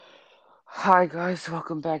Hi guys,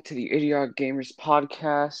 welcome back to the Idiot Gamers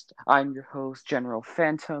podcast. I'm your host, General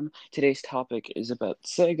Phantom. Today's topic is about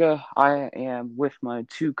Sega. I am with my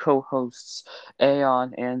two co-hosts,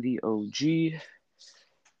 Aeon and the OG.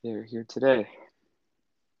 They're here today.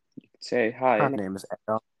 You can say Hi, hi. my name is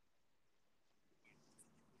Aeon.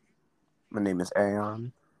 My name is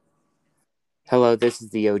Aeon. Hello, this is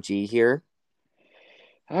the OG here.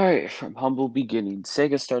 Alright, from humble beginnings,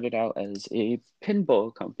 Sega started out as a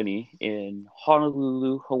pinball company in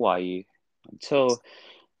Honolulu, Hawaii, until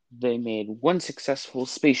they made one successful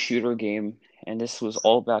space shooter game, and this was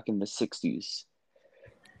all back in the 60s.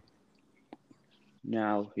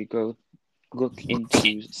 Now we go look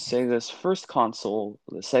into Sega's first console,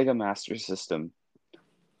 the Sega Master System.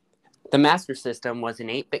 The Master System was an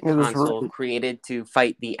 8-bit It was console really- created to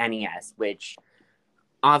fight the NES, which,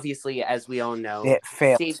 obviously, as we all know, It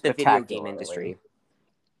failed saved the video game spectacularly. industry.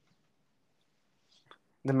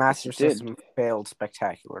 The Master Yes, it did. System failed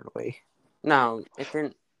spectacularly. No, it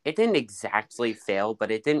didn't. It didn't exactly fail,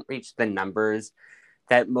 but it didn't reach the numbers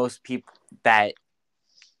that most people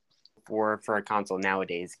for a console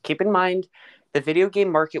nowadays. Keep in mind, the video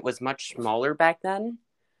game market was much smaller back then.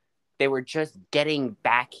 They were just getting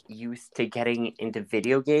back used to getting into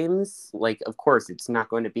video games. Like, of course, it's not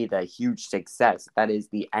going to be the huge success that is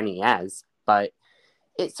the NES, but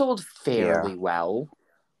it sold fairly well.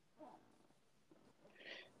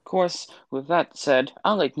 Of course, with that said,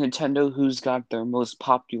 unlike Nintendo, who's got their most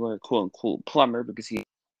popular quote-unquote plumber because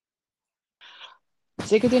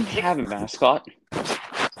Sega didn't have a mascot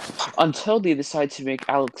until they decided to make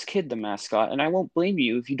Alex Kidd the mascot, and I won't blame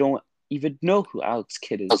you if you don't even know who Alex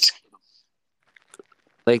Kidd is.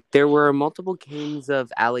 Like, there were multiple games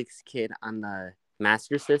of Alex Kidd on the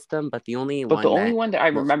Master System, but the only one that I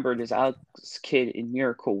remembered is Alex Kidd in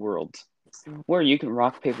Miracle World, where you can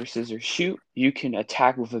rock, paper, scissors, shoot, you can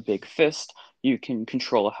attack with a big fist, you can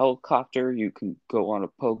control a helicopter, you can go on a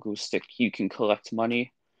pogo stick, you can collect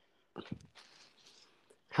money.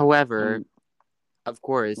 However, of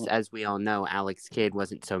course, as we all know, Alex Kidd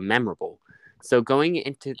wasn't so memorable. So going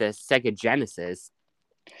into the Sega Genesis,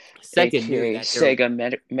 Sega knew that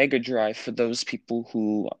Sega Mega Drive for those people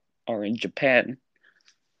who are in Japan.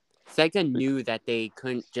 Sega knew that they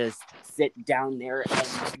couldn't just sit down there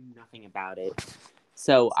and do nothing about it.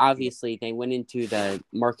 So obviously they went into the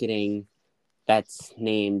marketing that's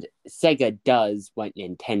named Sega does what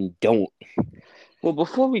Nintendo don't. Well,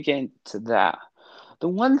 before we get into that, the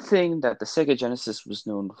one thing that the Sega Genesis was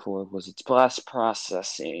known for was its blast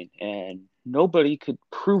processing, and nobody could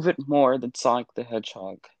prove it more than Sonic the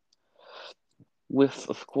Hedgehog. With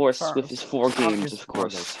his 4 games, of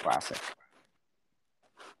course. Classic.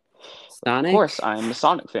 Sonic? Of course, I am a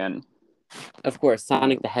Sonic fan. Of course,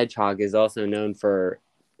 Sonic the Hedgehog is also known for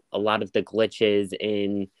a lot of the glitches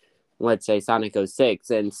in, let's say, Sonic 06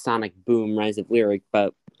 and Sonic Boom Rise of Lyric,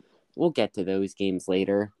 but we'll get to those games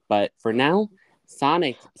later. But for now,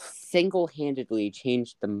 Sonic single-handedly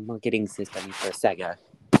changed the marketing system for Sega.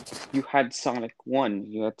 You had Sonic 1,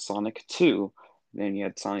 you had Sonic 2, then you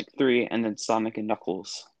had Sonic 3, and then Sonic and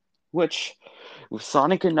Knuckles. Which, with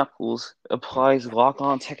Sonic and Knuckles, applies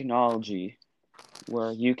lock-on technology,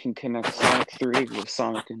 where you can connect Sonic 3 with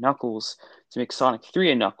Sonic and Knuckles to make Sonic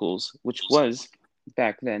 3 and Knuckles, which was,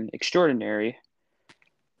 back then, extraordinary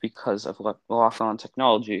because of lock-on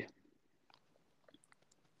technology.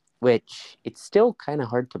 Which, it's still kind of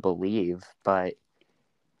hard to believe, but...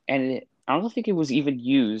 And I don't think it was even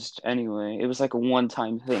used anyway. It was like a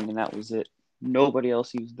one-time thing, and that was it. Nobody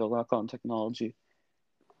else used the lock-on technology.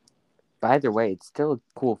 But either way, it's still a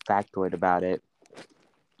cool factoid about it.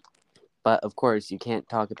 But, of course, you can't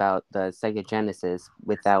talk about the Sega Genesis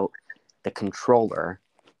without the controller.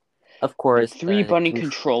 Of course, the 3-button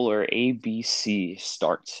controller, A, B, C,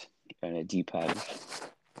 start, and a D-pad.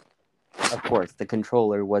 Of course, the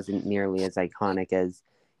controller wasn't nearly as iconic as,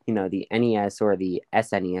 the NES or the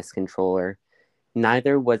SNES controller.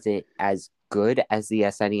 Neither was it as good as the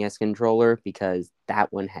SNES controller because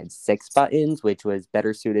that one had 6 buttons, which was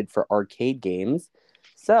better suited for arcade games.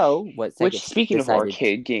 So, what Sega speaking of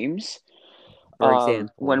arcade games, for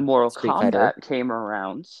example, when Mortal Kombat came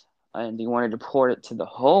around and they wanted to port it to the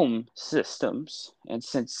home systems, and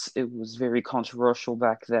since it was very controversial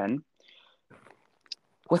back then,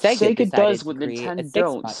 what Sega does with Nintendo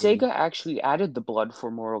don't, Sega actually added the blood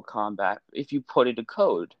for Mortal Kombat if you put in a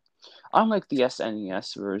code. Unlike the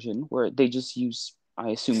SNES version, where they just use, I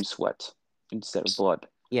assume, sweat instead of blood.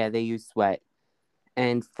 Yeah, they use sweat.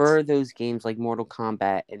 And for those games like Mortal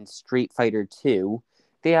Kombat and Street Fighter 2,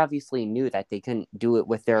 they obviously knew that they couldn't do it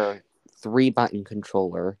with their 3-button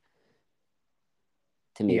controller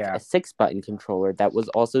to make Yeah. a 6-button controller that was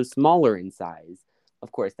also smaller in size.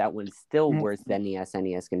 Of course, that one's still worse than the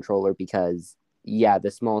SNES controller because, yeah,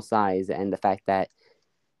 the small size and the fact that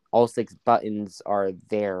all 6 buttons are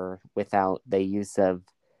there without the use of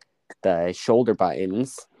the shoulder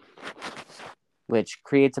buttons, which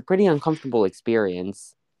creates a pretty uncomfortable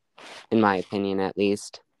experience, in my opinion, at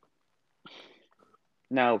least.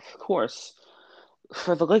 Now, of course,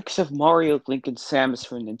 for the likes of Mario, Link, and Samus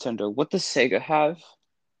for Nintendo, what does Sega have?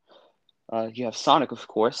 You have Sonic, of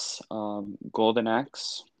course, Golden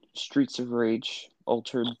Axe, Streets of Rage,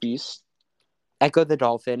 Altered Beast, Echo the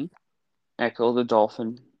Dolphin. Echo the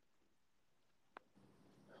Dolphin,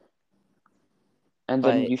 and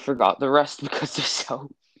then But you forgot the rest because they're so.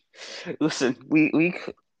 Listen, we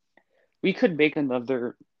could make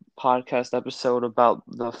another podcast episode about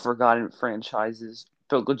the forgotten franchises,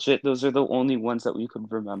 but legit, those are the only ones that we could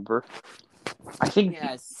remember. I think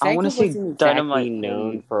yeah, I want to Sega say wasn't exactly Dynamite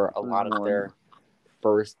known Head for a was lot of one, their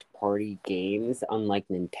first-party games, unlike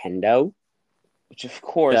Nintendo. which of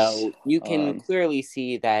course, So you can clearly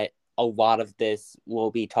see that a lot of this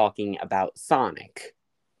will be talking about Sonic.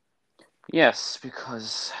 yes,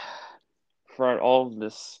 because throughout all of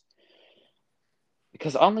this,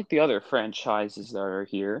 because unlike the other franchises that are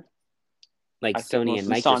here, Like I think Sony and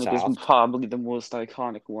mostly Sonic is Microsoft. probably the most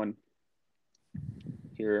iconic one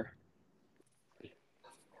here. Of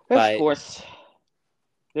But course,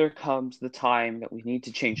 there comes the time that we need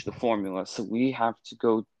to change the formula, so we have to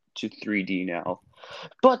go to 3D now.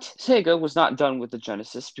 But Sega was not done with the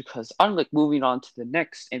Genesis because, unlike moving on to the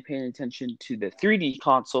next and paying attention to the 3D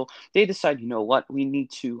console, they decided, you know what, we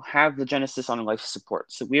need to have the Genesis on life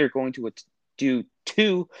support. So we are going to do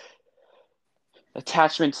 2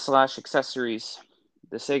 attachments / accessories,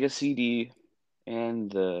 the Sega CD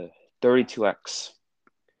and the 32X.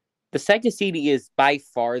 the Sega CD is by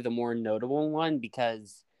far the more notable one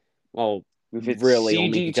because, well, With its really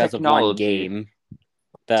only CD because of one technology. game.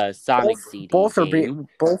 The Sonic CD both game.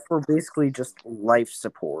 both were basically just life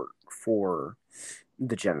support for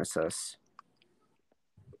the Genesis.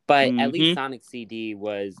 But at least Sonic CD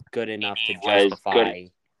was good enough to Was justify.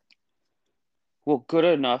 Well, good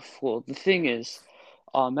enough. Well, the thing is,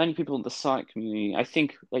 many people in the Sonic community, I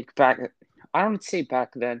think, like I don't say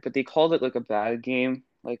back then, but they called it like a bad game,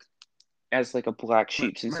 like as like a black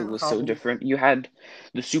sheep since it was so different. You had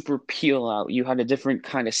the super peel out. You had a different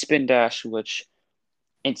kind of spin dash, which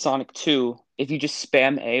in Sonic 2, if you just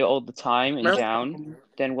spam A all the time and down,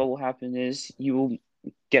 then what will happen is you will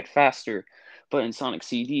get faster. But in Sonic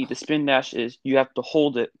CD, the spin dash is you have to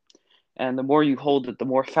hold it, and the more you hold it, the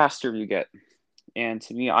more faster you get. And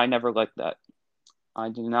to me, I never liked that. I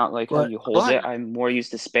do not like how you hold it. I'm more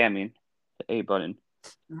used to spamming the A button.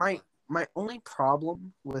 My only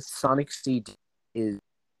problem with Sonic CD is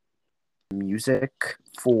music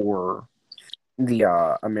for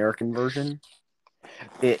the American version.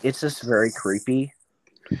 It's just very creepy.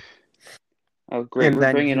 Oh, great. And We're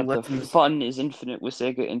then bringing you up the listen to- fun is infinite with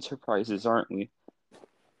Sega Enterprises, aren't we?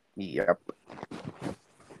 Yep.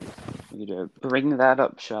 We need to bring that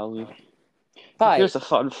up, shall we? But Here's a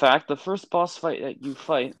fun fact. The first boss fight that you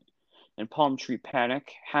fight in Palm Tree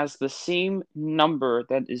Panic has the same number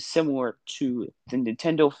that is similar to the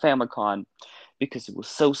Nintendo Famicom because it was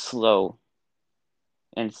so slow.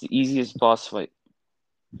 And it's the easiest boss fight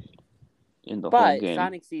in the whole game.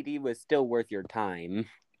 Sonic CD was still worth your time.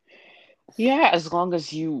 Yeah, as long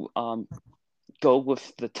as you go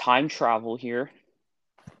with the time travel here.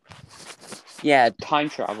 Yeah, time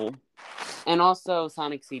travel. And also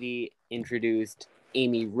Sonic CD introduced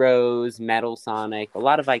Amy Rose, Metal Sonic, a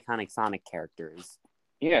lot of iconic Sonic characters.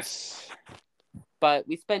 Yes. But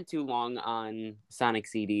we spent too long on Sonic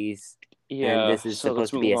CDs. Yeah, and this is so supposed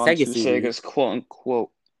let's to be move a on Sega to CD. Sega's quote-unquote.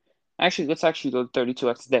 Actually, let's actually go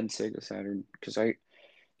 32X then Sega Saturn, because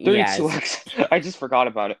 32X, I just forgot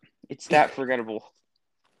about it. It's that forgettable.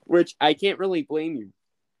 Which I can't really blame you.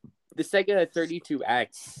 The Sega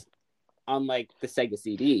 32X, unlike the Sega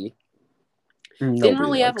CD, didn't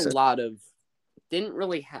really have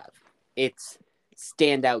its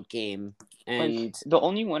standout game. And the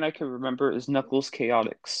only one I can remember is Knuckles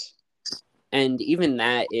Chaotix. And even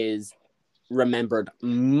that is remembered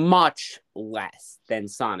much less than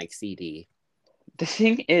Sonic CD. The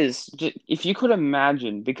thing is, if you could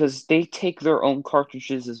imagine, because they take their own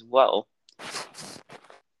cartridges as well.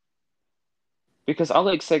 Because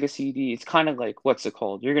unlike Sega CD, it's kind of like, what's it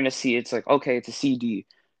called? You're going to see it's like, okay, it's a CD.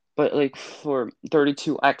 But like for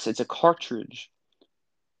 32X, it's a cartridge.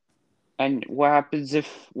 And what happens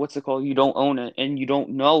if, you don't own it and you don't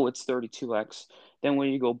know it's 32X? Then when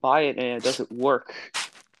you go buy it and it doesn't work.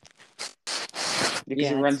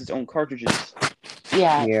 Because it runs its own cartridges.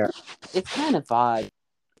 Yeah, Yeah. it's kind of odd.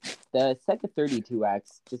 The Sega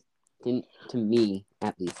 32X just didn't, to me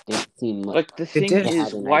at least, didn't seem like Like, the It thing did. it is,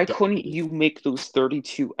 had an why couldn't identity. you make those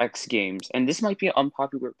 32X games? And this might be an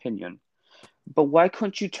unpopular opinion, but why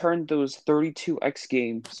couldn't you turn those 32X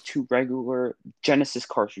games to regular Genesis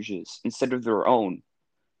cartridges instead of their own?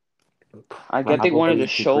 I get they wanted Probably to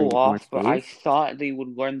to show create more off, but I space. thought they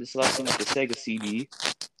would learn this lesson with the Sega CD,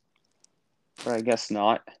 but I guess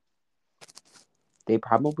not. They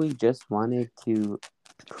probably just wanted to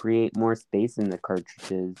create more space in the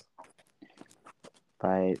cartridges.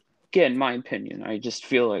 But Again, my opinion, I just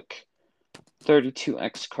feel like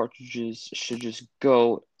 32X cartridges should just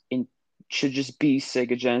go in, should just be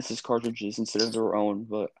Sega Genesis cartridges instead of their own.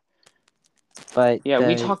 But yeah,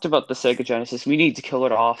 we the talked about the Sega Genesis. We need to kill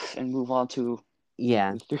it off and move on to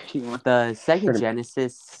yeah, the 3D one. the Sega Pretty-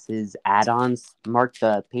 Genesis's add-ons marked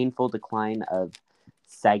the painful decline of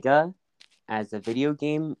Sega as a video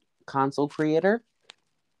game console creator,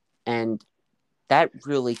 and that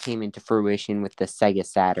really came into fruition with the Sega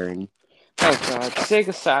Saturn. Oh god,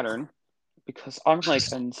 Sega Saturn, because unlike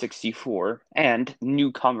N64 and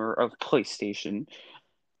newcomer of PlayStation,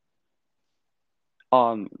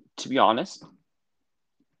 to be honest,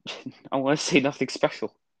 I want to say nothing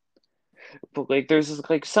special. But like, there's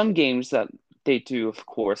like some games that they do, of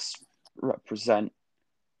course, represent.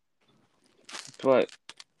 But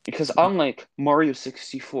because unlike Mario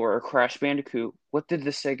 64 or Crash Bandicoot, what did the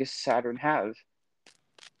Sega Saturn have?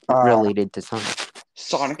 Related to Sonic.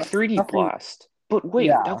 Sonic 3D nothing- Blast. But wait,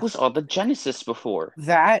 Yeah. that was on the Genesis before.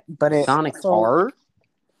 That, but it Sonic also, R?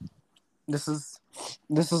 this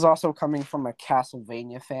is also coming from a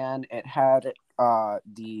Castlevania fan. It had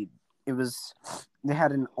they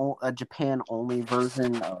had a Japan only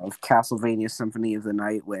version of Castlevania Symphony of the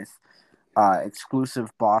Night with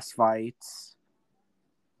exclusive boss fights,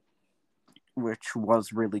 which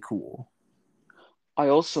was really cool. I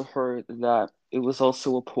also heard that it was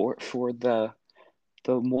also a port for the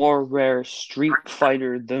more rare Street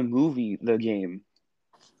Fighter the movie, the game,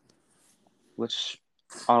 which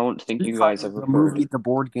I don't think you guys ever The heard. movie, the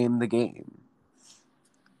board game, the game.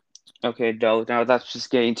 Okay, no, now that's just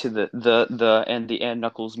getting to the and the and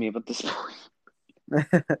Knuckles meme at this point.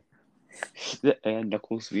 The and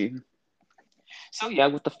Knuckles meme. So yeah,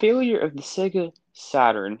 with the failure of the Sega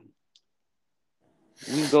Saturn,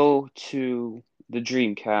 we go to the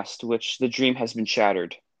Dreamcast, which the dream has been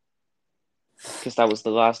shattered. Because that was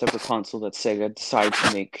the last ever console that Sega decided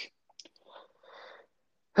to make.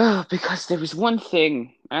 Because there was one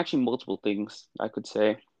thing, actually multiple things, I could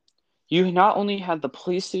say. You not only had the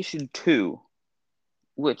PlayStation 2,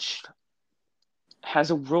 which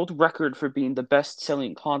has a world record for being the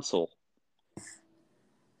best-selling console,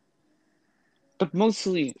 but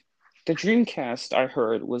mostly the Dreamcast, I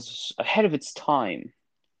heard, was ahead of its time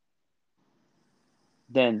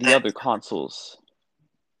than the other consoles.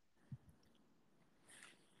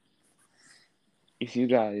 If you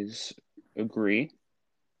guys agree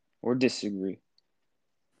or disagree.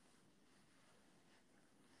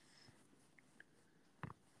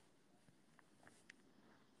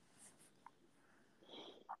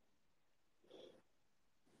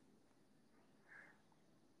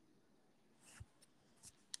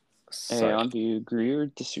 Aeon, do you agree or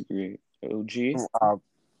disagree? OG?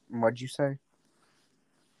 What'd you say?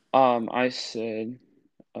 I said,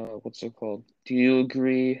 what's it called? Do you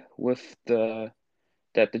agree with that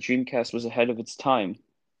the Dreamcast was ahead of its time?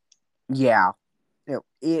 Yeah,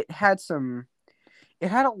 it had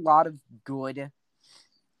a lot of good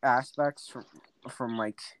aspects from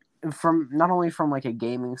not only from like a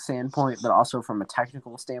gaming standpoint, but also from a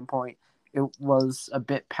technical standpoint. It was a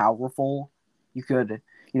bit powerful. You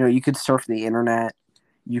could surf the internet.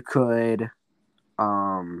 You could,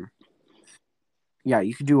 you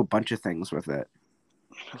could do a bunch of things with it.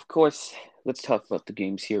 Of course, let's talk about the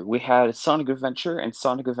games here. We had Sonic Adventure and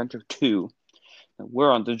Sonic Adventure 2.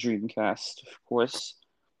 We're on the Dreamcast, of course.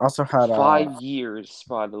 Also had 5 years,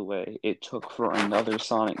 by the way, it took for another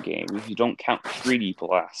Sonic game, if you don't count 3D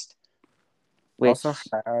Blast. Which also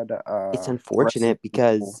had it's unfortunate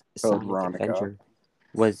because Code Sonic Veronica. Adventure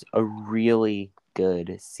was a really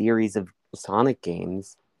good series of Sonic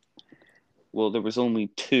games. Well, there was only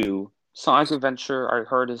 2. Sonic Adventure, I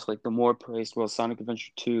heard, is like the more praised, while Sonic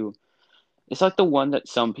Adventure 2, it's like the one that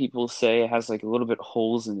some people say has like a little bit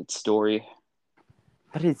holes in its story.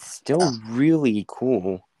 But it's still really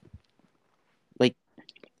cool. Like,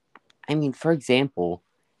 I mean, for example,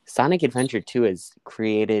 Sonic Adventure 2 has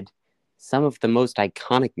created some of the most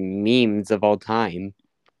iconic memes of all time.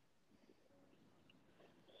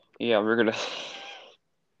 Yeah, we're gonna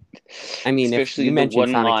I mean, if Especially you the mention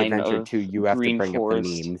one Sonic line Adventure of 2, you have to Green bring up the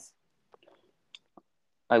Forest. memes.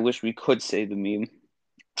 I wish we could say the meme,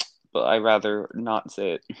 but I'd rather not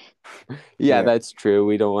say it. Yeah, that's true.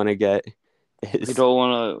 We don't want to get this. We don't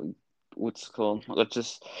want to. What's it called? Let's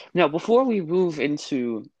just now before we move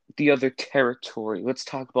into the other territory, let's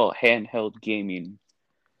talk about handheld gaming.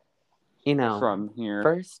 From here,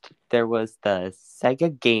 first there was the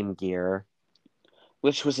Sega Game Gear,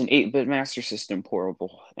 which was an 8-bit Master System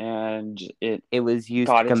portable, and it was used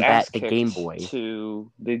got to its ass combat the kicked Game Boy.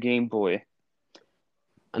 to the Game Boy.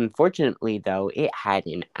 Unfortunately, though, it had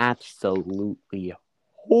an absolutely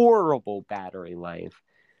horrible battery life.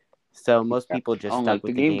 So most people just stuck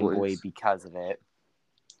with the Game Boy because of it.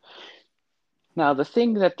 Now, the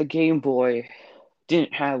thing that the Game Boy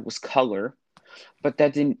didn't have was color, but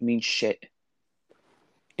that didn't mean shit.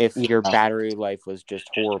 If your battery life was just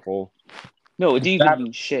horrible. No, it didn't even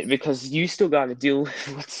mean shit, because you still got to deal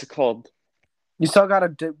with, what's it called? You still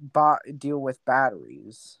got to deal with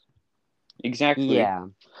batteries. Exactly. Yeah.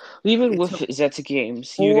 Even with Zeta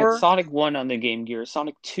games, you get Sonic 1 on the Game Gear,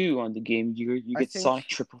 Sonic 2 on the Game Gear, you get Sonic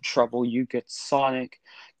Triple Trouble, you get Sonic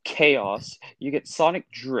Chaos, you get Sonic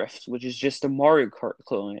Drift, which is just a Mario Kart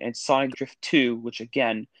clone, and Sonic Drift 2, which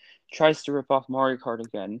again tries to rip off Mario Kart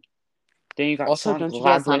again. Then you got also, Sonic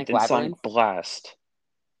Labyrinth and Sonic Blast.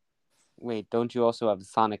 Wait, don't you also have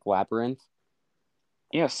Sonic Labyrinth?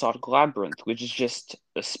 Yeah, Sonic Labyrinth, which is just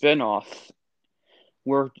a spin-off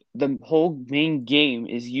where the whole main game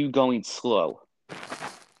is you going slow.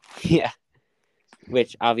 Yeah.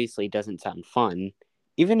 Which obviously doesn't sound fun.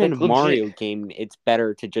 Even in a Mario game, it's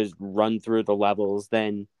better to just run through the levels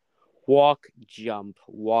than walk, jump. So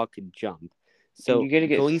and you gotta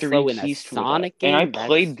get going 3 slow in a keys Sonic game, and I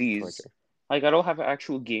played these. torture. Like, I don't have an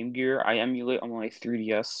actual Game Gear. I emulate on my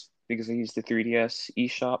 3DS because I use the 3DS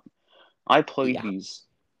eShop. I played these.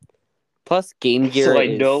 Plus, Game Gear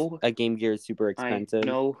a Game Gear is super expensive. I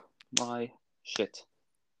know my shit.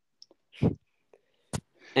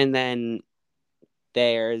 And then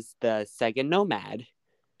there's the Sega Nomad,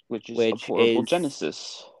 which is a portable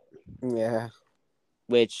Genesis. Yeah.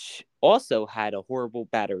 Which also had a horrible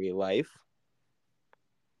battery life.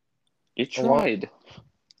 It tried.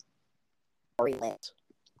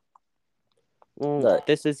 Well,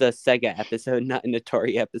 this is a Sega episode, not an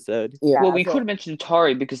Atari episode. Yeah. Well, we could mention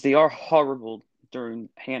Atari because they are horrible during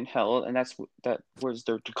handheld, and that was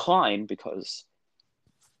their decline because,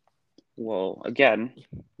 well, again,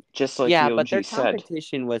 just like the OG but their said,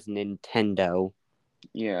 competition was Nintendo.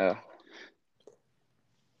 Yeah.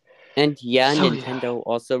 And Nintendo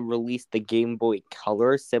also released the Game Boy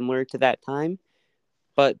Color similar to that time.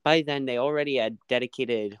 But by then, they already had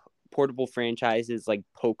dedicated portable franchises like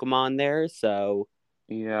Pokemon there, so...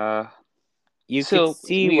 Yeah. You could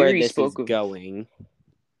see where this is going.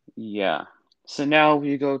 Yeah. So now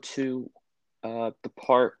we go to the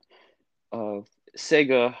part of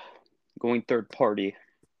Sega going third party.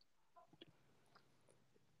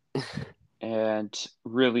 And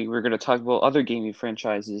really, we're going to talk about other gaming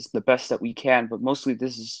franchises, the best that we can, but mostly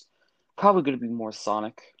this is probably going to be more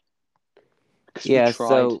Sonic. Yeah,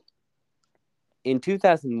 so in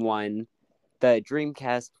 2001, the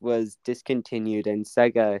Dreamcast was discontinued and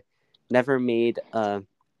Sega never made a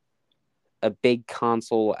big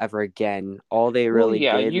console ever again. All they really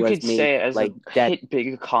did you was could make say it as like a hit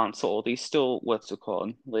big console. They still, what's it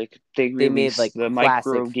called? Like they released made, like, the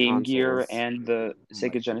Micro Game consoles. Gear and the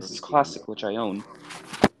Sega Genesis Classic, which I own.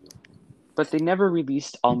 But they never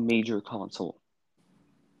released a major console.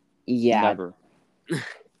 Yeah. Never.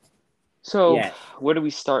 So, where do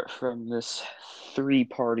we start from this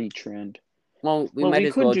three-party trend? Well, we might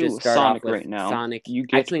as well just start Sonic off with right now. Sonic. You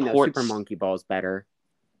get Actually, no, Super Monkey Ball's better.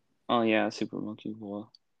 Oh yeah, Super Monkey Ball,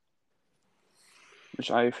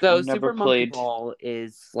 which I've never Super played. Monkey Ball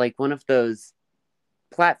is like one of those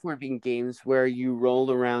platforming games where you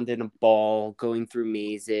roll around in a ball going through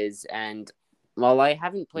mazes, and while I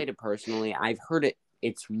haven't played it personally, I've heard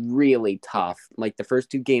it's really tough. Like the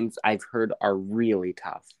first two games I've heard are really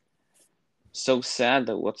tough. So sad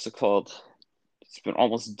that what's it called? It's been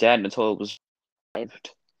almost dead until it was revived.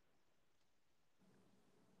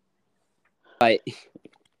 But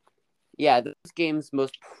yeah, those games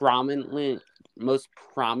most prominently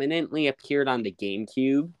appeared on the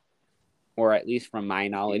GameCube, or at least from my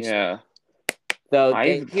knowledge. Yeah. So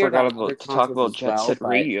I forgot to talk about Jet Set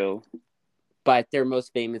Radio. But they're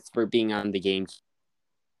most famous for being on the GameCube.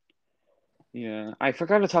 Yeah, I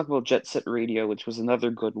forgot to talk about Jet Set Radio, which was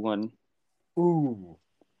another good one. Ooh.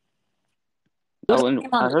 Oh, and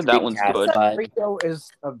I heard that one's good. Jet Set Radio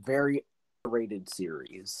is a very underrated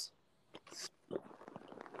series.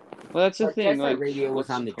 Well, that's the But Jet thing. Set Like, Radio was what's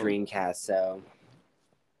on it the called? Dreamcast, so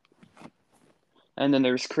And then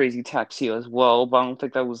there's Crazy Taxi as well, but I don't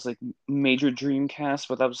think that was like major Dreamcast,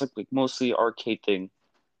 but that was like mostly arcade thing.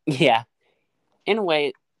 yeah. In a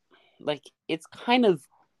way, like it's kind of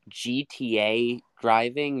GTA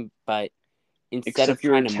driving, but instead of Except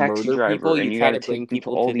you're a trying to taxi murder driver people, and you you try got to to bring take them to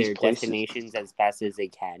people all to these their places. destinations as fast as they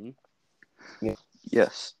can.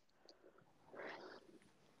 Yes.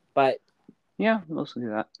 But Yeah, mostly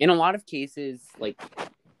that. in a lot of cases, like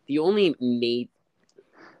the only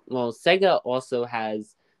Sega also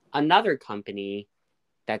has another company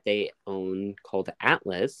that they own called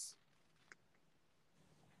Atlas,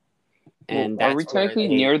 and Well, are we that's where technically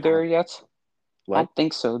they near there yet? I what? don't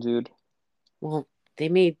think so, dude. Well, they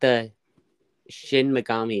made the Shin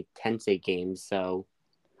Megami Tensei games, so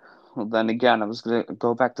Well, then again, I was gonna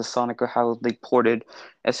go back to Sonic or how they ported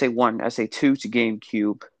SA1, SA2 to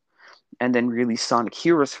GameCube, and then released Sonic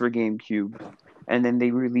Heroes for GameCube, and then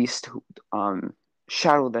they released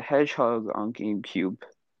Shadow the Hedgehog on GameCube.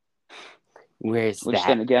 where's Which that?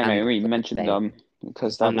 then again, I already mentioned them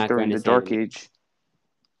because that I'm was not during going to the say Dark any. Age.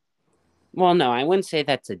 Well, no, I wouldn't say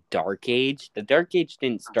that's a Dark Age. The Dark Age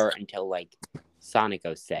didn't start until like Sonic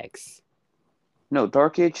 06. No,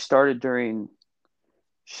 Dark Age started during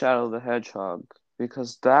Shadow the Hedgehog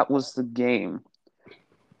because that was the game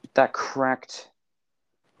that cracked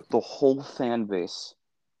the whole fan base.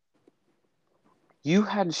 You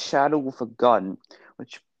had Shadow with a gun,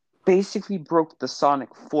 which basically broke the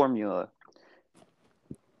Sonic formula.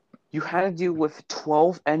 You had to deal with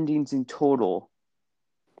 12 endings in total,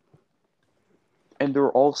 and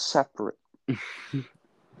they're all separate.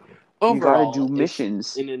 Overall, you gotta do it's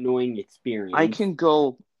missions. an annoying experience. I can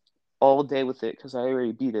go all day with it because I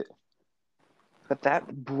already beat it. But that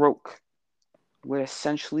broke what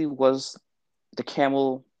essentially was the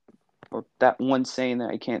camel, or that one saying that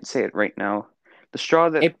I can't say it right now. The straw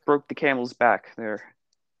that broke the camel's back there.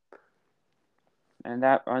 And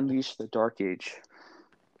that unleashed the Dark Age.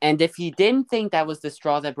 And if you didn't think that was the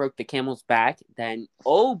straw that broke the camel's back, then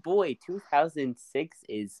oh boy, 2006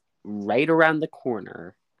 is right around the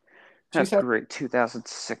corner. That's great,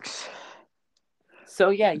 2006. So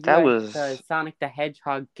yeah, you that had was the Sonic the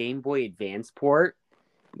Hedgehog Game Boy Advance port,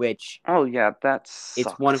 which oh yeah, that sucked.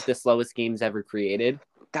 It's one of the slowest games ever created.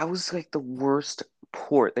 That was like the worst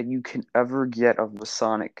port that you can ever get of the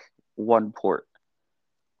Sonic 1 port.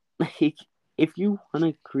 Like, if you want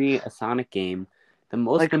to create a Sonic game, the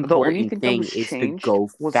most like, important the only thing thing that was is to changed go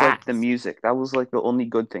was fast. like the music. That was like the only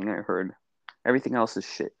good thing I heard. Everything else is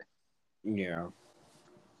shit. Yeah.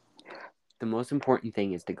 The most important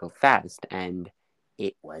thing is to go fast, and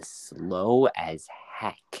it was slow as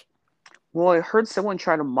heck. Well, I heard someone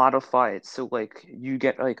try to modify it so like you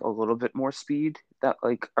get like a little bit more speed. That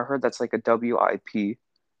like I heard that's like a WIP.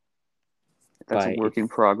 That's a work in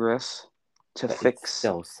progress to fix. It's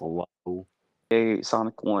still slow. A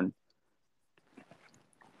Sonic 1.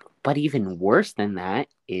 But even worse than that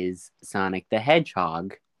is Sonic the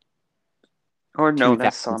Hedgehog. Or known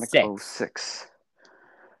as Sonic 06.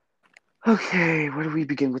 Okay, where do we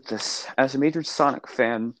begin with this? As a major Sonic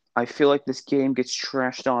fan, I feel like this game gets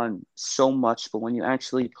trashed on so much, but when you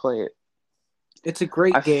actually play it, it's a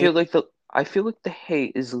great game. I feel like the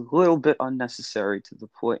hate is a little bit unnecessary to the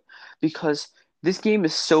point because this game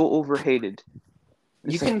is so overhated.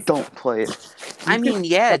 Don't play it. I mean,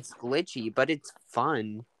 yeah, it's glitchy, but it's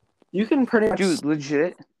fun. You can pretty much... Dude,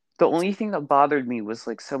 legit, the only thing that bothered me was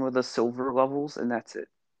like some of the silver levels, and that's it.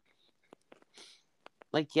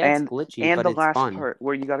 Like, yeah, it's glitchy, and but the it's last fun. part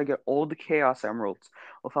where you gotta get all the Chaos Emeralds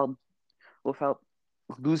without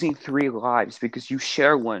losing 3 lives because you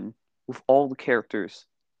share one with all the characters.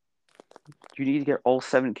 You need to get all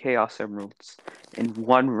 7 Chaos Emeralds in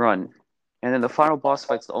one run. And then the final boss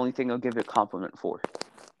fight's the only thing I'll give it a compliment for.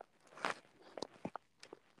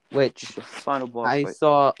 Which, the final boss I fight.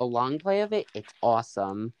 saw a long play of it. It's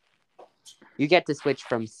awesome. You get to switch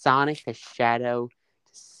from Sonic to Shadow to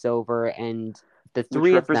Silver, and the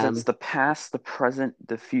three of them... Which represents the past, the present,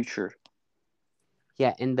 the future.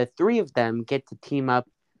 Yeah, and the 3 of them get to team up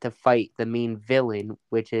to fight the main villain,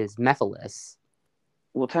 which is Mephiles.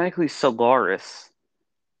 Well, technically Solaris.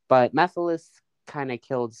 But Mephiles kind of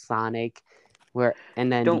killed Sonic,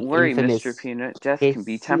 and then don't worry, Mr. Peanut. Death can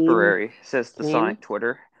be temporary, says the Sonic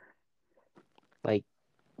Twitter. Like,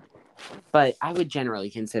 but I would generally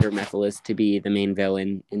consider Mephiles to be the main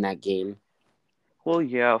villain in that game. Well,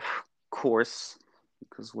 yeah, of course.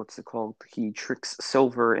 Because what's it called? He tricks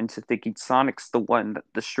Silver into thinking Sonic's the one that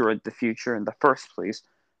destroyed the future in the first place.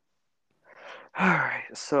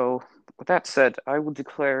 Alright, so with that said, I will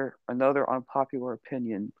declare another unpopular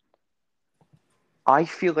opinion. I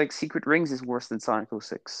feel like Secret Rings is worse than Sonic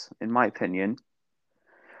 06, in my opinion.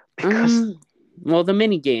 Because well, the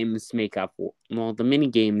mini games make up. Well, the mini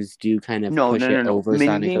games do kind of push it no. over Mini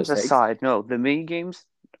Sonic games 06. aside, no. The mini games,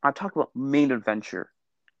 I'm talking about main adventure,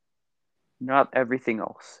 not everything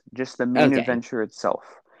else. Just the main Okay. adventure itself.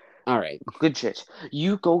 All right. Good shit.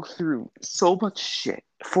 You go through so much shit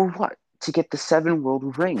for what? To get the 7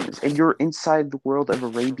 world rings, and you're inside the world of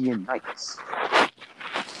Arabian Nights.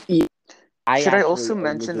 Should I also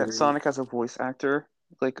mention that Sonic has a voice actor?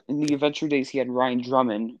 Like in the Adventure Days, he had Ryan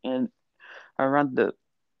Drummond, and around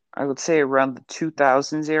I would say around the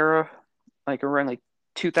 2000s era, like around like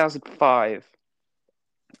 2005,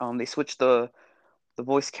 they switched the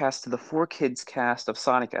voice cast to the 4Kids cast of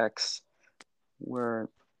Sonic X, where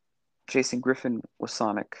Jason Griffin was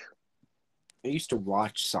Sonic. I used to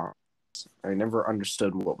watch Sonic. I never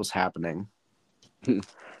understood what was happening.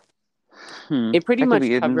 It pretty much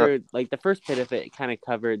covered, like, the first bit of it kind of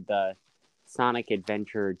covered the Sonic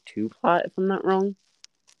Adventure 2 plot, if I'm not wrong.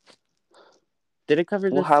 Did it cover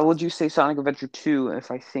this? Well, how would you say Sonic Adventure 2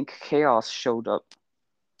 if I think Chaos showed up?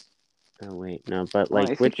 Oh, wait, no, but, like,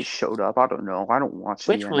 I think he showed up. I don't know. I don't watch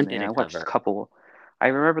the anime. Which one did it I watched cover? a couple. I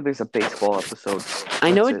remember there's a baseball episode. I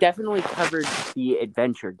know it definitely covered the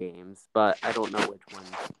adventure games, but I don't know which one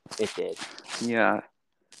it did. Yeah.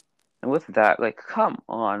 And with that, like, come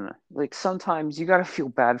on. Like, sometimes you gotta feel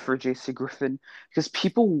bad for Jason Griffin because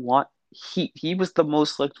people want he was the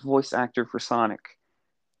most liked voice actor for Sonic.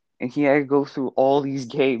 And he had to go through all these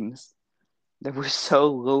games that were so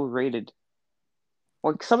low rated.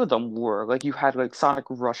 Like some of them were. Like you had like Sonic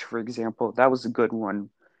Rush, for example. That was a good one.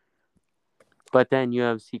 But then you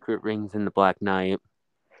have Secret Rings in the Black Knight.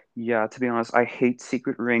 Yeah, to be honest, I hate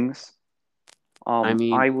Secret Rings. I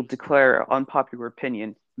mean, I will declare unpopular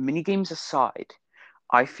opinion. Minigames aside,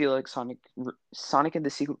 I feel like Sonic and the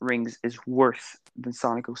Secret Rings is worse than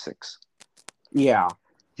Sonic 06. Yeah.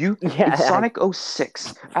 In Sonic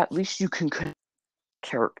 06, at least you can connect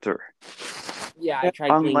character. Yeah, I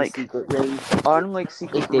tried playing Secret Rings. Unlike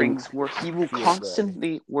Secret Rings, where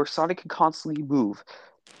where Sonic can constantly move,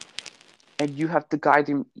 and you have to guide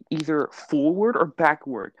him either forward or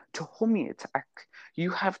backward to homing attack. You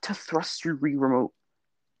have to thrust your Wii remote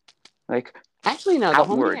actually no, outward. The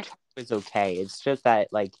homing attack was okay. It's just that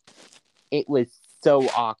like it was so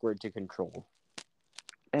awkward to control.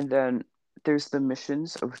 And then there's the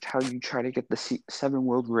missions of how you try to get the 7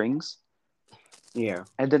 world rings. Yeah.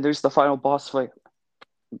 And then there's the final boss fight.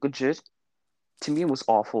 Legit, to me, it was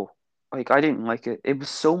awful. Like I didn't like it. It was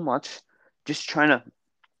so much just trying to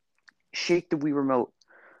shake the Wii remote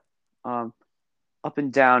up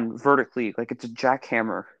and down vertically like it's a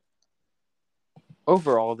jackhammer.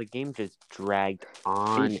 Overall, the game just dragged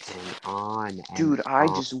on and on. Dude, I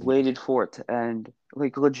just waited for it to end.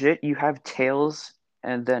 Like legit, you have Tails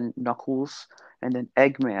and then Knuckles and then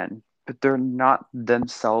Eggman, but they're not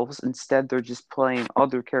themselves. Instead, they're just playing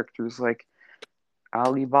other characters like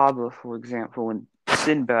Alibaba, for example, and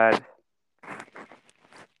Sinbad.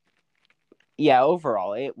 Yeah,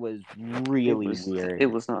 overall, it was really weird.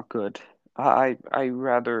 It was not good. I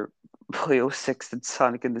rather play 06 than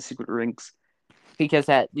Sonic and the Secret Rings. Because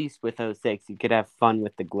at least with 06, you could have fun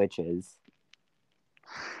with the glitches.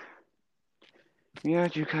 Yeah,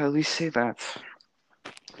 you can at least say that.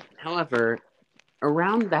 However,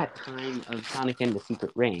 around that time of Sonic and the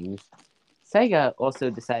Secret Rings, Sega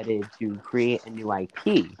also decided to create a new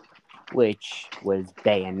IP, which was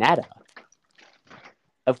Bayonetta.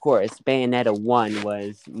 Of course, Bayonetta 1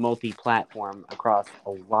 was multi-platform across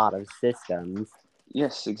a lot of systems.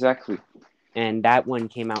 Yes, exactly. And that one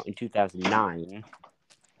came out in 2009.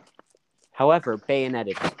 However,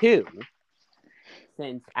 Bayonetta 2,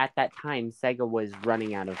 since at that time Sega was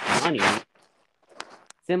running out of money,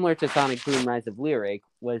 similar to Sonic Boom Rise of Lyric,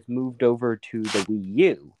 was moved over to the Wii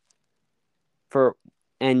U. For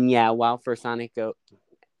Sonic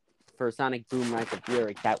Boom Rise of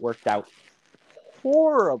Lyric, that worked out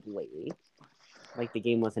horribly. Like, the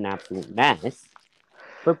game was an absolute mess.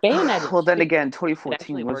 For Bayonetta well, then again,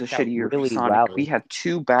 2014 was a shitty year for Sonic. Well. We had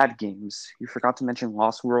 2 bad games. You forgot to mention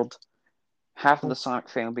Lost World. Half of the Sonic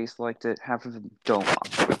fan base liked it, half of them don't.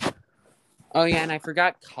 Oh yeah, and I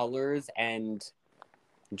forgot Colors and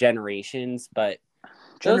Generations, but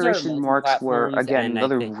Generation marks were again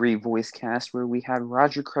another re-voice cast where we had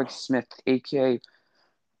Roger Craig Smith, aka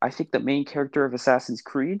I think the main character of Assassin's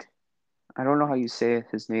Creed. I don't know how you say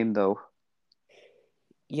his name though.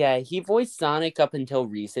 Yeah, he voiced Sonic up until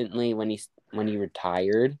recently when he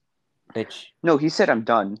retired. No, he said I'm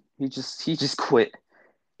done. He just quit.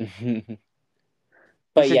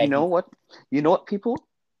 But he said, you know what, people,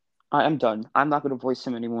 I'm done. I'm not gonna voice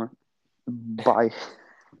him anymore. By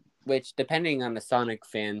Which, depending on which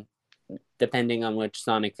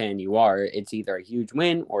Sonic fan you are, it's either a huge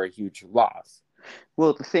win or a huge loss.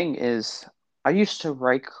 Well, the thing is, I used to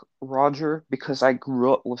like Roger because I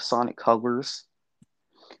grew up with Sonic Colors,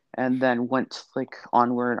 and then went like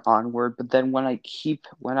onward and onward. But then when I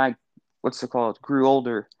what's it called, grew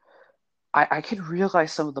older, I could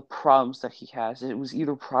realize some of the problems that he has. It was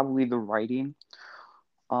either probably the writing,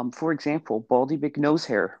 for example, Baldy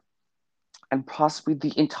McNosehair, and possibly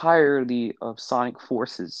the entirety of Sonic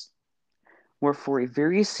Forces, were for a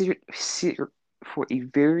very serious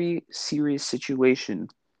situation,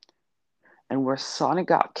 and where Sonic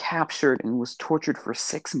got captured and was tortured for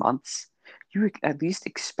 6 months. You would at least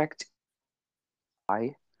expect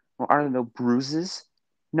eye, or I don't know, bruises.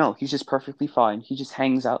 No, he's just perfectly fine. He just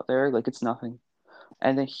hangs out there like it's nothing.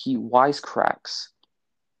 And then he wisecracks.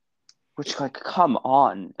 Which, like, come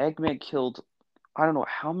on. Eggman killed I don't know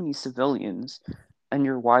how many civilians, and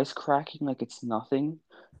you're wisecracking like it's nothing.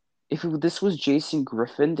 If this was Jason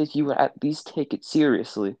Griffin, that he would at least take it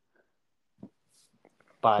seriously.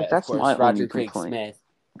 But Like, of that's course, my Roger only Craig complaint. Smith,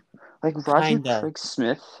 Like, Roger kinda. Craig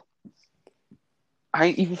Smith, I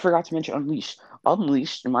even forgot to mention Unleashed.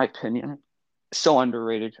 Unleashed, in my opinion, so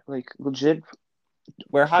underrated. Like, legit,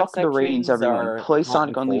 Where hot fuck the ratings, sections everyone. are Play hot and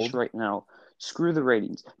Sonic Unleashed cold. right now. Screw the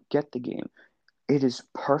ratings. Get the game. It is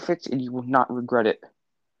perfect, and you will not regret it.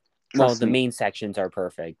 Well, Trust the me. main sections are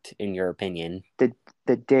perfect, in your opinion. The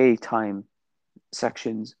daytime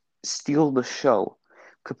sections steal the show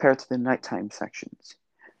compared to the nighttime sections.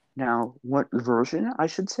 Now, what version, I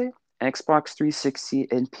should say? Xbox 360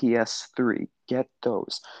 and PS3. Get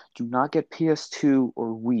those. Do not get PS2 or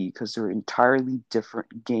Wii because they're entirely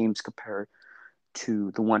different games compared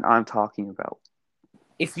to the one I'm talking about.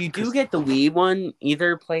 If you do get the Wii one,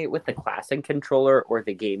 either play it with the classic controller or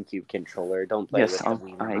the GameCube controller. Don't play Yes, with the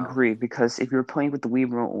Wii I remote. agree, because if you're playing with the Wii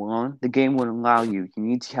remote alone, the game wouldn't allow you. You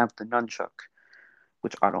need to have the nunchuck,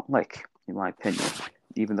 which I don't like, in my opinion,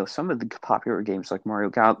 even though some of the popular games like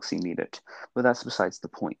Mario Galaxy need it. But that's besides the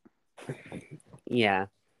point. Yeah.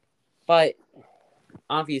 But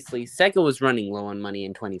obviously, Sega was running low on money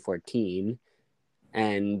in 2014,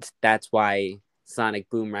 and that's why Sonic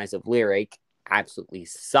Boom Rise of Lyric absolutely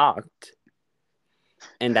sucked.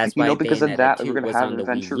 And that's why Because of Bayonetta that, they were 2 going to was have on the Wii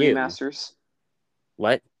adventure U. remasters.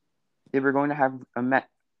 What? They were going to have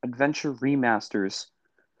adventure remasters.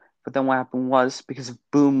 But then what happened was, because of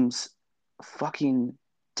Boom's fucking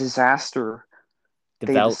disaster, they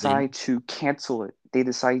Development. decided to cancel it. They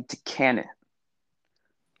decided to can it.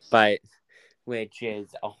 But, which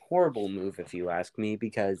is a horrible move if you ask me,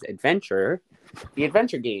 because the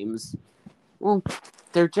adventure games, well,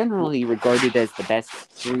 they're generally regarded as the best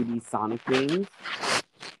 3D Sonic games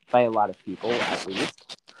by a lot of people, at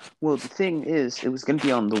least. Well, the thing is, it was going to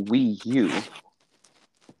be on the Wii U.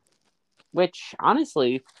 Which,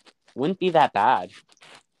 honestly, wouldn't be that bad.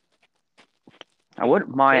 I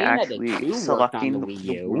wouldn't mind Bayonetta actually 2 worked on selecting the the Wii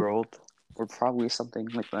U. world, or probably something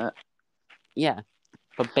like that. Yeah,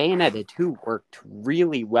 but Bayonetta 2 worked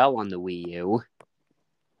really well on the Wii U.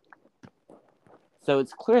 So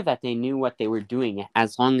it's clear that they knew what they were doing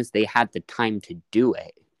as long as they had the time to do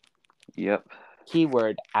it. Yep.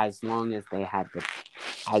 Keyword, as long as they had the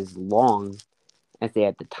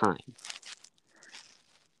time.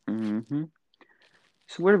 Mm-hmm.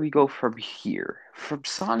 So where do we go from here? From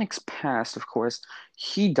Sonic's past, of course,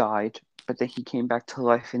 he died, but then he came back to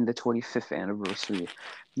life in the 25th anniversary.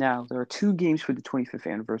 Now, there are two games for the 25th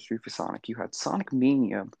anniversary for Sonic. You had Sonic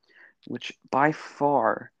Mania, which by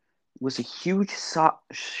far was a huge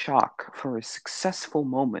shock for a successful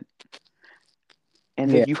moment. And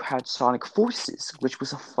then you had Sonic Forces, which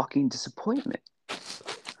was a fucking disappointment.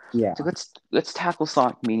 Yeah. So let's tackle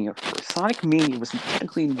Sonic Mania first. Sonic Mania was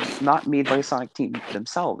technically not made by the Sonic team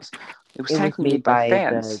themselves. It was technically made by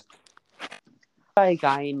fans. By a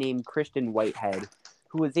guy named Christian Whitehead,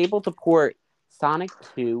 who was able to port Sonic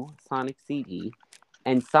 2, Sonic CD,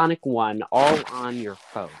 and Sonic 1 all on your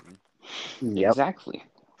phone. Yep. Exactly.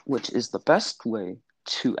 Which is the best way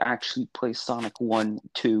to actually play Sonic 1,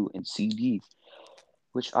 2, and CD.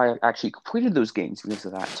 Which I actually completed those games because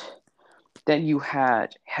of that. Then you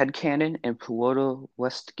had Headcanon and Pelota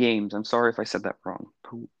West Games. I'm sorry if I said that wrong.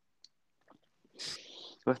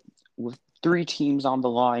 With three teams on the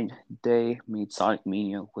line, they made Sonic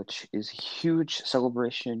Mania, which is a huge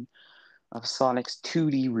celebration of Sonic's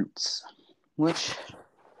 2D roots, which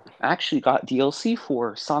actually got DLC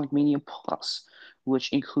for Sonic Mania Plus,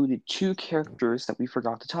 which included two characters that we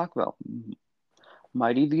forgot to talk about,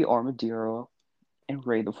 Mighty the Armadillo and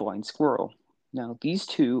Ray the Flying Squirrel. Now, these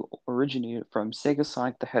two originated from Sega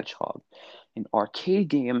Sonic the Hedgehog. an arcade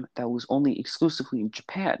game that was only exclusively in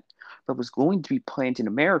Japan, but was going to be planned in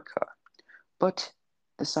America, but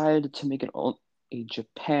decided to make it a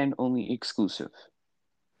Japan-only exclusive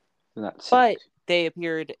for that sake. But they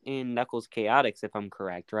appeared in Knuckles Chaotix, if I'm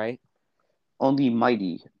correct, right? Only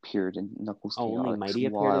Mighty appeared in Knuckles Oh, only Chaotix, Mighty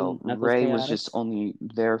appeared while in Knuckles Ray was Chaotix? just only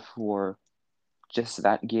there for just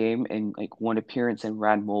that game and like one appearance in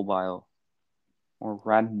Rad Mobile or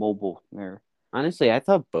Rad Mobile there. Honestly, I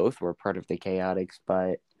thought both were part of the Chaotix,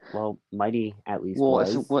 but well, Mighty at least Well,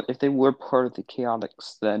 was. if they were part of the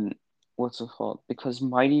Chaotix, then what's it called? Because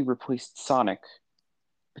Mighty replaced Sonic,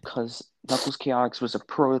 because Knuckles Chaotix was a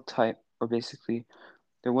prototype, or basically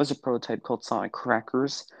there was a prototype called Sonic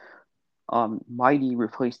Crackers. Mighty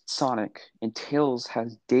replaced Sonic, and Tails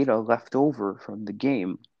has data left over from the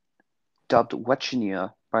game, dubbed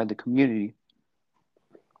Wetchinia by the community.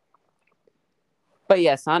 But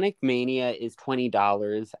yeah, Sonic Mania is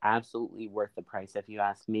 $20. Absolutely worth the price, if you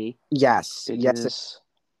ask me. Yes, It yes. is.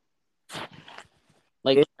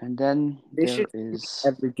 Like, And then They there should is.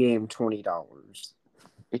 every game $20.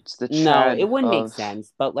 It's the no, Chad it wouldn't make of.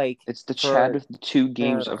 sense. But like, It's the Chad for of the two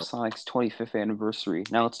games of No. Sonic's 25th anniversary.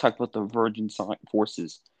 Now let's talk about the Virgin Sonic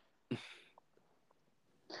Forces.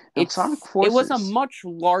 Now, Sonic it was a Forces. much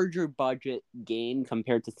larger budget game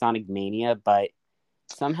compared to Sonic Mania, but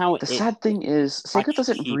somehow The sad thing is, Sega much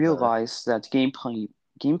doesn't cheaper. realize that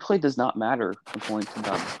gameplay does not matter according to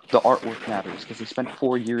them. The artwork matters because they spent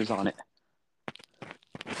 4 years on it.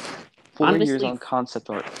 4 years Honestly, on concept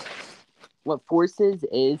art. what Forces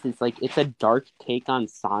is like it's a dark take on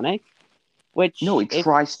Sonic, which No, it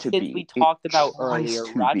tries to since be. we It talked about tries earlier,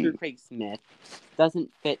 to Roger be. Craig Smith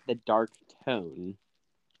doesn't fit the dark tone.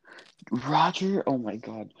 Oh my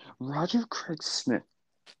god. Roger Craig Smith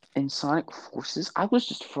in Sonic Forces, I was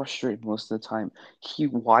just frustrated most of the time. He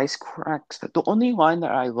wisecracks. The only line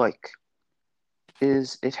that I like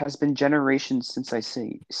is, "It has been generations since I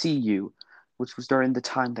see you," which was during the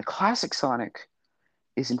time the classic Sonic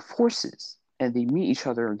is in Forces and they meet each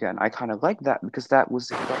other again. I kind of like that because that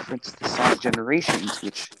was a reference to Sonic Generations,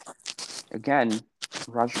 which, again,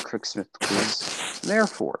 Roger Craig Smith was there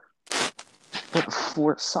for. But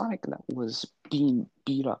for Sonic that was being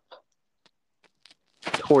beat up,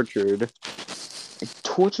 Tortured.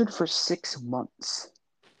 tortured for 6 months,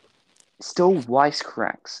 still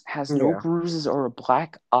wisecracks, has no Yeah. bruises or a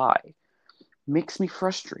black eye, makes me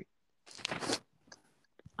frustrated.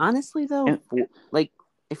 Honestly, though, And like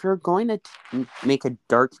if you're going to make a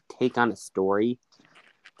dark take on a story,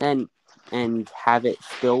 then and have it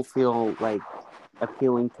still feel like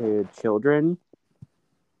appealing to children,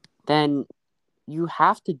 then you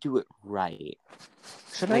have to do it right.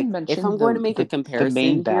 should Like, I if mention I'm going to make a the comparison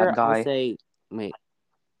main bad here, I'll guy? say, wait,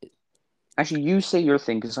 Actually, you say your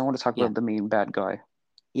thing because I want to talk Yeah. about the main bad guy.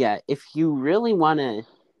 yeah, if you really want to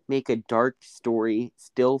make a dark story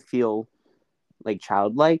still feel like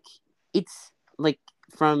childlike, it's like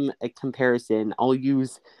from a comparison, I'll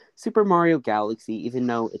use Super Mario Galaxy, even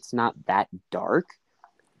though it's not that dark.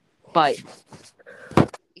 But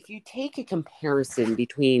if you take a comparison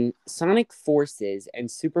between Sonic Forces and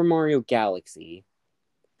Super Mario Galaxy,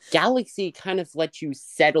 Galaxy kind of lets you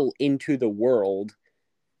settle into the world,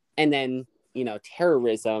 and then,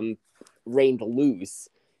 terrorism reigned loose.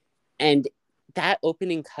 And that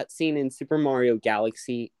opening cutscene in Super Mario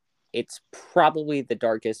Galaxy, it's probably the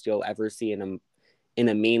darkest you'll ever see in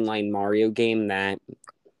a mainline Mario game that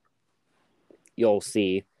you'll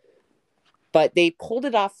see. But they pulled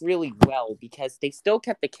it off really well because they still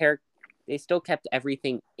kept they still kept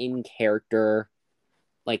everything in character.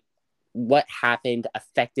 Like, what happened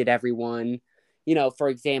affected everyone. For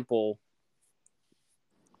example,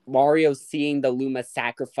 Mario seeing the Luma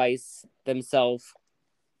sacrifice themselves,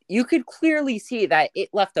 you could clearly see that it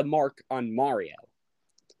left a mark on Mario.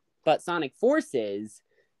 But Sonic Forces,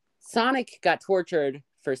 Sonic got tortured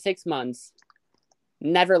for 6 months,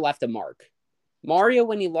 never left a mark. Mario,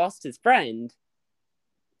 when he lost his friend,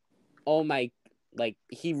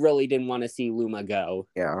 he really didn't want to see Luma go.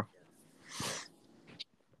 Yeah.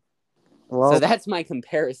 Well, So that's my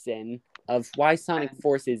comparison of why Sonic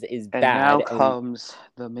Forces is And bad. now comes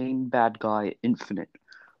the main bad guy, Infinite.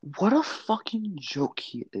 What a fucking joke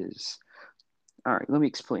he is. Alright, let me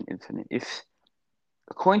explain Infinite.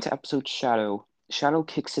 According to episode Shadow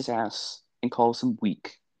kicks his ass and calls him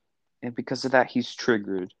weak. And because of that, he's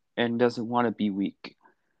triggered and doesn't want to be weak.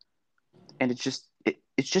 And it's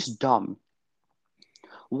just dumb.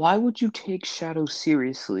 Why would you take Shadow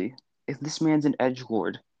seriously if this man's an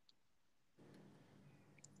edgelord?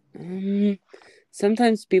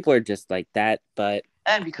 Sometimes people are just like that, but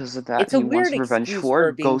And because of that, It's a he wants weird revenge excuse for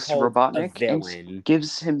for being Ghost called a Robotnik and villain.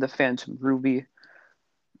 gives him the Phantom Ruby.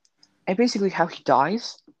 And basically, how he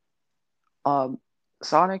dies,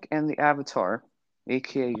 Sonic and the Avatar,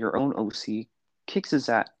 aka your own OC, kicks his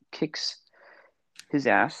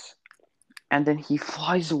ass, and then he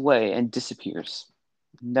flies away and disappears,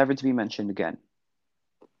 never to be mentioned again.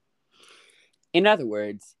 In other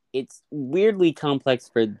words, it's weirdly complex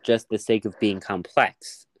for just the sake of being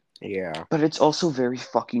complex. Yeah. But it's also very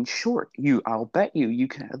fucking short. I'll bet you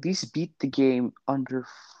can at least beat the game under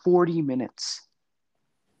 40 minutes.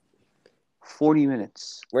 40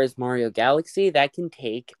 minutes. Whereas Mario Galaxy, that can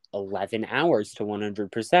take 11 hours to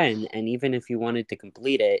 100%, and even if you wanted to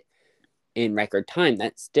complete it in record time,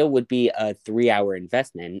 that still would be a 3-hour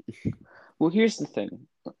investment. Well, here's the thing.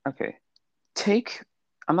 Okay.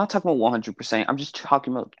 I'm not talking about 100%. I'm just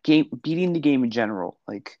talking about beating the game in general.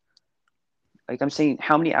 Like I'm saying,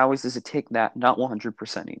 how many hours does it take that, not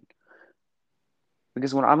 100%ing?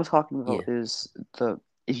 Because what I'm talking about is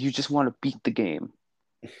if you just want to beat the game,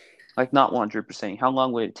 like not 100%, how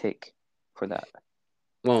long would it take for that?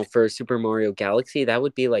 Well, for Super Mario Galaxy, that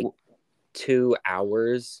would be like 2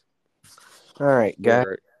 hours. All right, guys.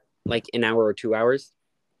 Or like an hour or 2 hours.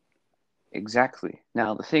 Exactly.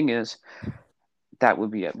 Now, the thing is, that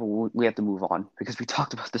would be it. But we have to move on because we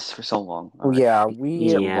talked about this for so long. Right. Yeah,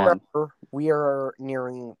 we are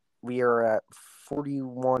at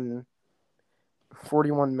 41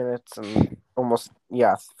 minutes and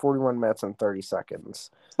 41 minutes and 30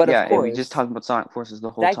 seconds. But of course, and we just talked about Sonic Forces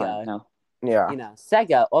the whole time now. Yeah.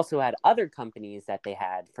 Sega also had other companies that they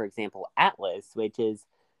had. For example, Atlas, which is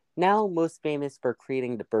now most famous for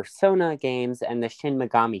creating the Persona games and the Shin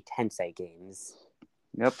Megami Tensei games.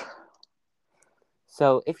 Yep.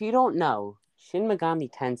 So, if you don't know, Shin Megami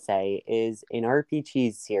Tensei is an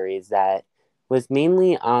RPG series that was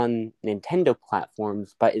mainly on Nintendo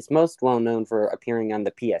platforms, but is most well known for appearing on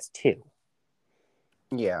the PS2.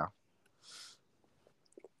 Yeah.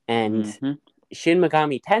 And Shin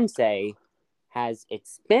Megami Tensei has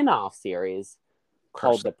its spin-off series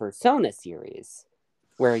called the Persona series,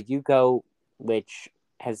 where you go, which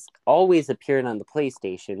has always appeared on the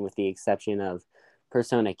PlayStation with the exception of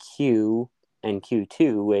Persona Q and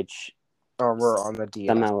Q2, which were on the DS.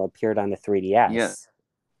 Somehow appeared on the 3DS. Yeah.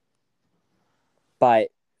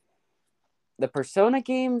 But the Persona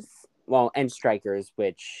games, and Strikers,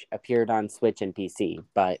 which appeared on Switch and PC,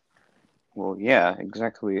 but... Well, yeah,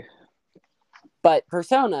 exactly. But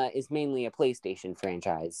Persona is mainly a PlayStation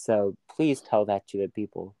franchise, so please tell that to the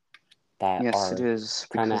people that it is,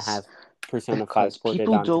 trying to have Persona 5 ported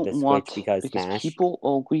people onto don't the want, Switch because Smash. People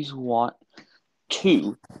always want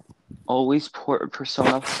to port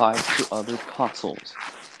Persona 5 to other consoles.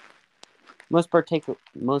 Most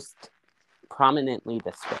prominently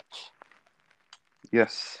the Switch.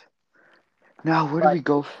 Yes. Now, where do we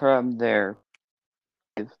go from there?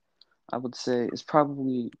 I would say is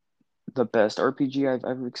probably the best RPG I've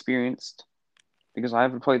ever experienced because I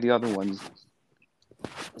haven't played the other ones.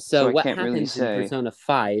 So I what can't really happens in say. Persona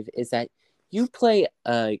 5 is that you play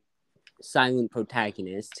a silent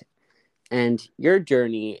protagonist, and your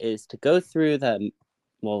journey is to go through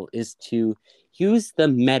is to use the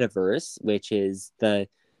metaverse, which is how do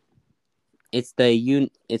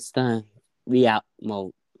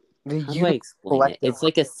I explain it? It's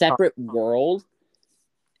like a separate world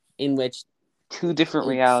in which two different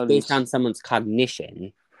it's realities based on someone's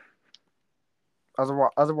cognition.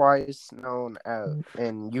 Otherwise known as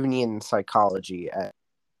in Jungian psychology as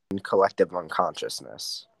collective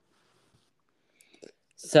unconsciousness.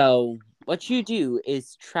 So what you do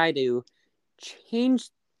is try to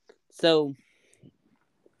change. So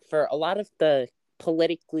for a lot of the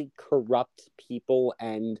politically corrupt people,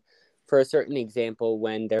 and for a certain example,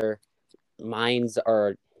 when their minds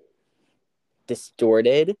are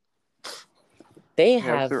distorted, they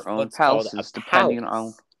have their own what's called a palaces, depending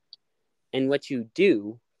on. And what you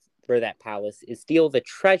do for that palace is steal the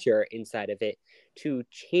treasure inside of it to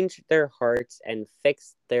change their hearts and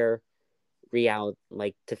fix their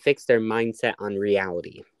to fix their mindset on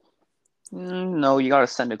reality. No, you gotta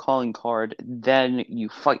send a calling card, then you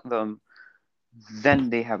fight them, then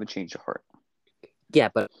they have a change of heart. Yeah,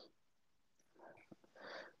 but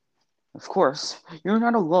of course, you're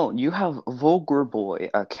not alone. You have Vulgar Boy,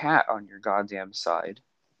 a cat on your goddamn side.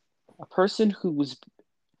 A person who was...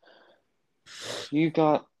 You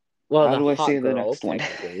got... how do I say the next one?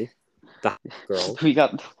 The hot girl. We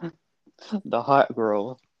got the hot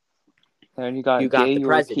girl. And you got Gay the European.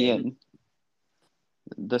 President.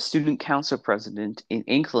 The student council president in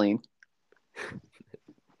Inkling.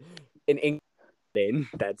 In Inkling,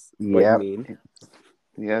 that's what you mean.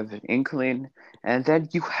 You have an Inkling, and then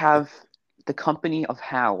you have the Company of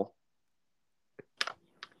Hal,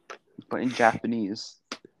 but in Japanese.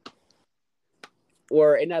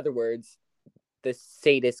 Or in other words, the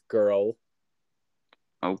sadist girl.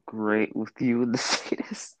 Oh, great, with you and the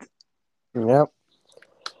sadist. Yep.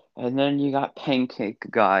 And then you got Pancake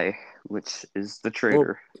Guy, which is the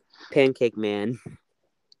traitor. Pancake Man.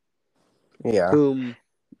 Yeah. Whom,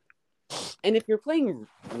 and if you're playing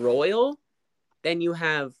Royal, then you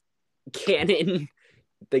have Cannon,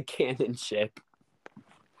 the Cannon ship.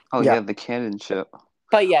 Oh Yeah. yeah, the cannon ship.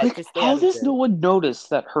 But yeah, Like, to stay how out of does no the... one notice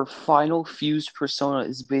that her final fused persona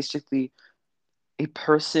is basically a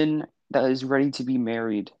person that is ready to be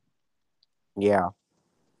married? Yeah.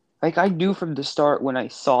 Like, I knew from the start when I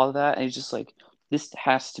saw that, and it's just like, this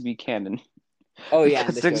has to be canon. Oh yeah, and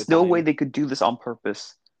Because the there's no way Showtime. they could do this on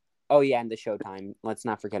purpose. Oh yeah, and the Showtime. Let's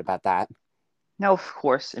not forget about that. Now, of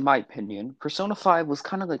course, in my opinion, Persona 5 was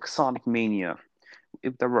kind of like Sonic Mania.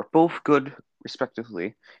 They were both good,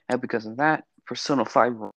 respectively, and because of that, Persona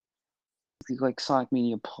 5 was like Sonic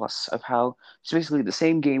Mania Plus, of how it's basically the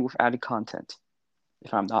same game with added content,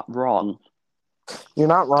 if I'm not wrong. You're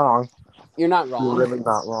not wrong. You're not You're wrong. really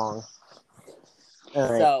not wrong. All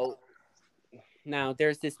right. So, now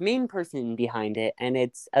there's this main person behind it, and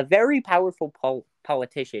it's a very powerful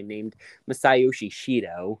politician named Masayoshi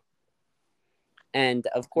Shido. And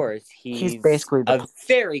of course, He's he's basically a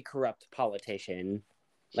very corrupt politician.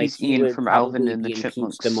 Like, He's he Ian would from Alvin probably and the be impeached the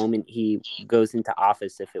Chipmunks. moment he goes into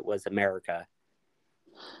office if it was America.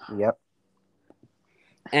 Yep.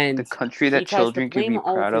 And The country he that tries to children can blame be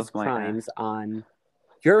all of proud his of, my crimes on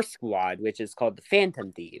your squad, which is called the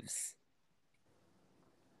Phantom Thieves.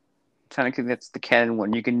 Technically, that's the canon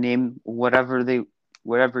one. You can name whatever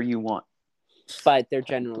you want. But they're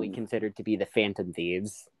generally considered to be the Phantom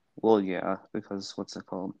Thieves. Well, yeah, because what's it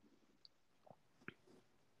called?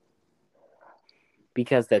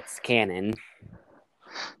 Because that's canon.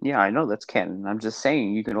 Yeah, I know that's canon. I'm just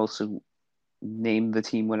saying you can also name the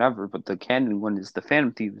team whatever, but the canon one is the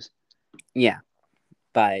Phantom Thieves. Yeah.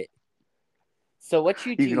 But so what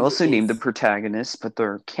you do You can also is, name the protagonist, but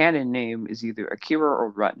their canon name is either Akira or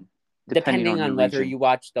Ren, depending on your whether region. you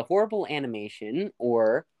watch the horrible animation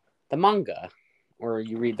or the manga, or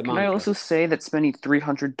you read the Can manga. I also say that spending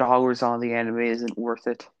 $300 on the anime isn't worth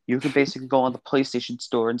it? You could basically go on the PlayStation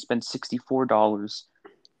Store and spend $64,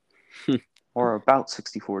 or about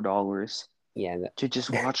 $64, Yeah, to just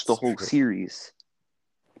watch the whole true. series.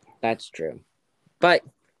 That's true. But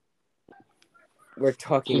we're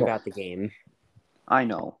talking about the game. I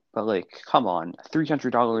know, but like, come on,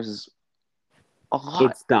 $300 is a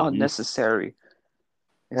lot It's dumb. unnecessary.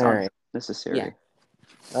 It's All right. unnecessary. Yeah.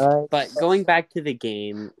 But going back to the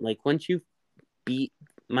game, like once you beat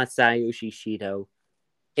Masayoshi Shido,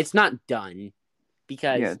 it's not done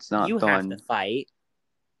because it's not you have to done. fight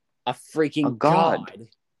a freaking A god.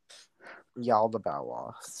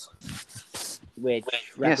 Yaldabaoth. Which Yes,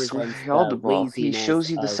 represents the Yaldabaoth. He laziness shows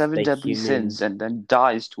you the of 7 deadly human sins and then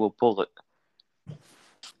dies to a bullet.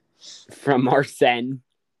 from Arsene,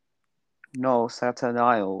 No,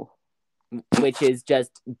 Satanael. which is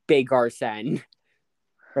just big Arsene.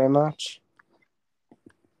 Very much.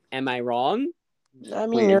 Am I wrong? I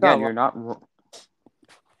mean, Wait, you're again, not. you're not wrong.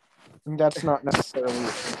 That's not necessarily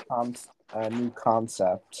a new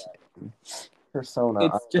concept. Persona.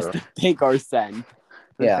 It's just a big Arsene.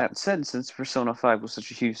 With Yeah. that said, since Persona 5 was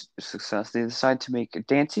such a huge success, they decided to make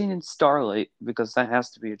Dancing in Starlight because that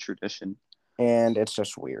has to be a tradition. And it's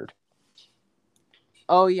just weird.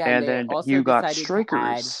 Oh yeah, And they then also you got decided to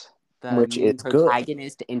add Strikers. the Which main is good.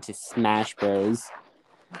 protagonist into Smash Bros.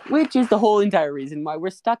 Which is the whole entire reason why we're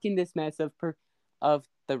stuck in this mess of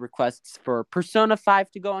the requests for Persona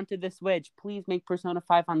 5 to go onto the Switch. Please make Persona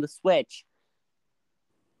 5 on the Switch.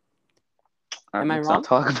 Am I Let's wrong? not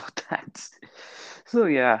talk about that. So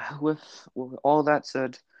yeah, with all that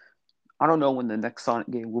said, I don't know when the next Sonic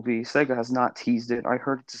game will be. Sega has not teased it. I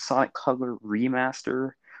heard it's a Sonic Color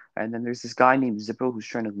remaster, and then there's this guy named Zippo who's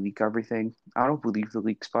trying to leak everything. I don't believe the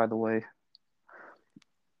leaks, by the way.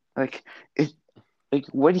 Like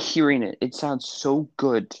when hearing it, it sounds so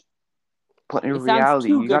good, but in It sounds reality,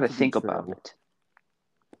 too you got good to to be think true. about it.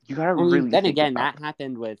 You got to I mean, really then think again, about that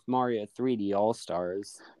happened with Mario 3D All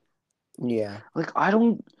Stars. Yeah. Like, I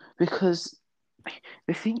don't, because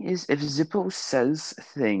the thing is, if Zippo says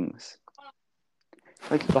things,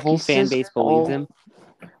 like, The if whole he fan says base believes him.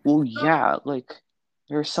 well, yeah, like,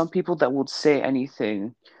 there are some people that will say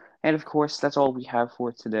anything, and of course, that's all we have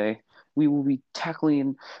for today. We will be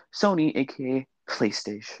tackling Sony, aka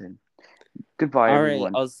PlayStation. Goodbye, All right,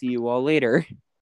 everyone. I'll see you all later.